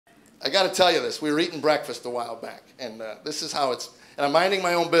I got to tell you this. We were eating breakfast a while back, and this is how it's, and I'm minding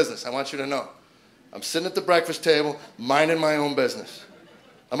my own business. I want you to know. I'm sitting at the breakfast table, minding my own business.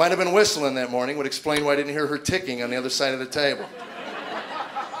 I might have been whistling that morning, would explain why I didn't hear her ticking on the other side of the table.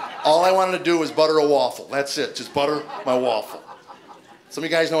 All I wanted to do was butter a waffle. That's it, just butter my waffle. Some of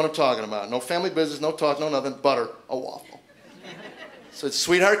you guys know what I'm talking about. No family business, no talk, no nothing, butter a waffle. So it's,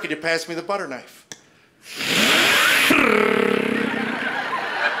 sweetheart, could you pass me the butter knife?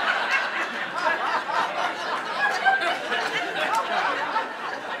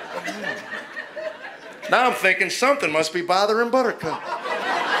 Now I'm thinking something must be bothering Buttercup.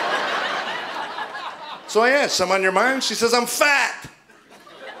 So I asked, "Something on your mind?" She says, "I'm fat."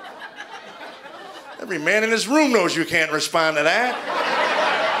 Every man in this room knows you can't respond to that.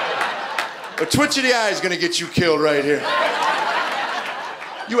 A twitch of the eye is gonna get you killed right here.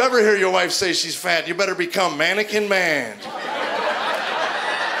 You ever hear your wife say she's fat, you better become mannequin man.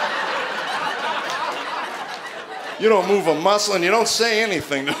 You don't move a muscle and you don't say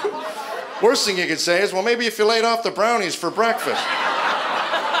anything. Worst thing you could say is, well, maybe if you laid off the brownies for breakfast.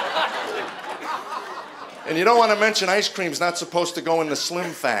 And you don't want to mention ice cream's not supposed to go in the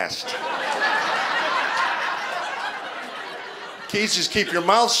Slim Fast. Keys, just keep your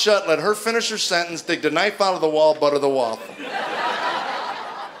mouth shut, let her finish her sentence, dig the knife out of the wall, butter the waffle.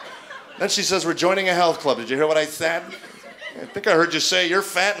 Then she says, "We're joining a health club." Did you hear what I said? I think I heard you say you're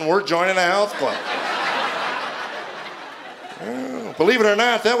fat and we're joining a health club. Oh, believe it or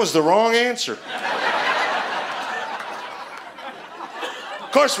not, that was the wrong answer.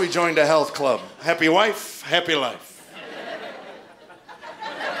 Of course we joined a health club. Happy wife, happy life.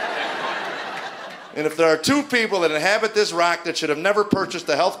 And if there are two people that inhabit this rock that should have never purchased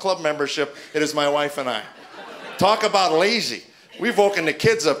a health club membership, it is my wife and I. Talk about lazy. We've woken the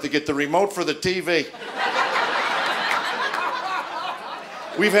kids up to get the remote for the TV.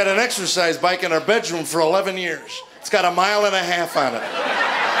 We've had an exercise bike in our bedroom for 11 years. It's got 1.5 miles on it.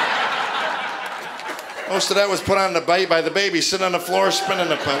 Most of that was put on by the baby, sitting on the floor, spinning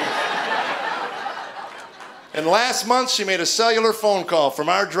the pedal. And last month, she made a cellular phone call from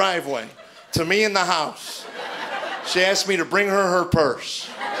our driveway to me in the house. She asked me to bring her purse.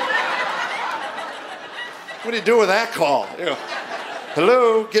 What do you do with that call? You go,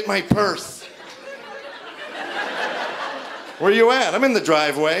 "Hello, get my purse." "Where you at?" "I'm in the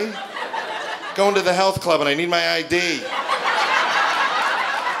driveway. Going to the health club and I need my ID."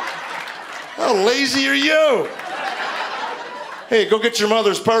 How lazy are you? "Hey, go get your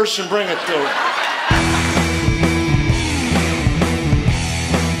mother's purse and bring it to her."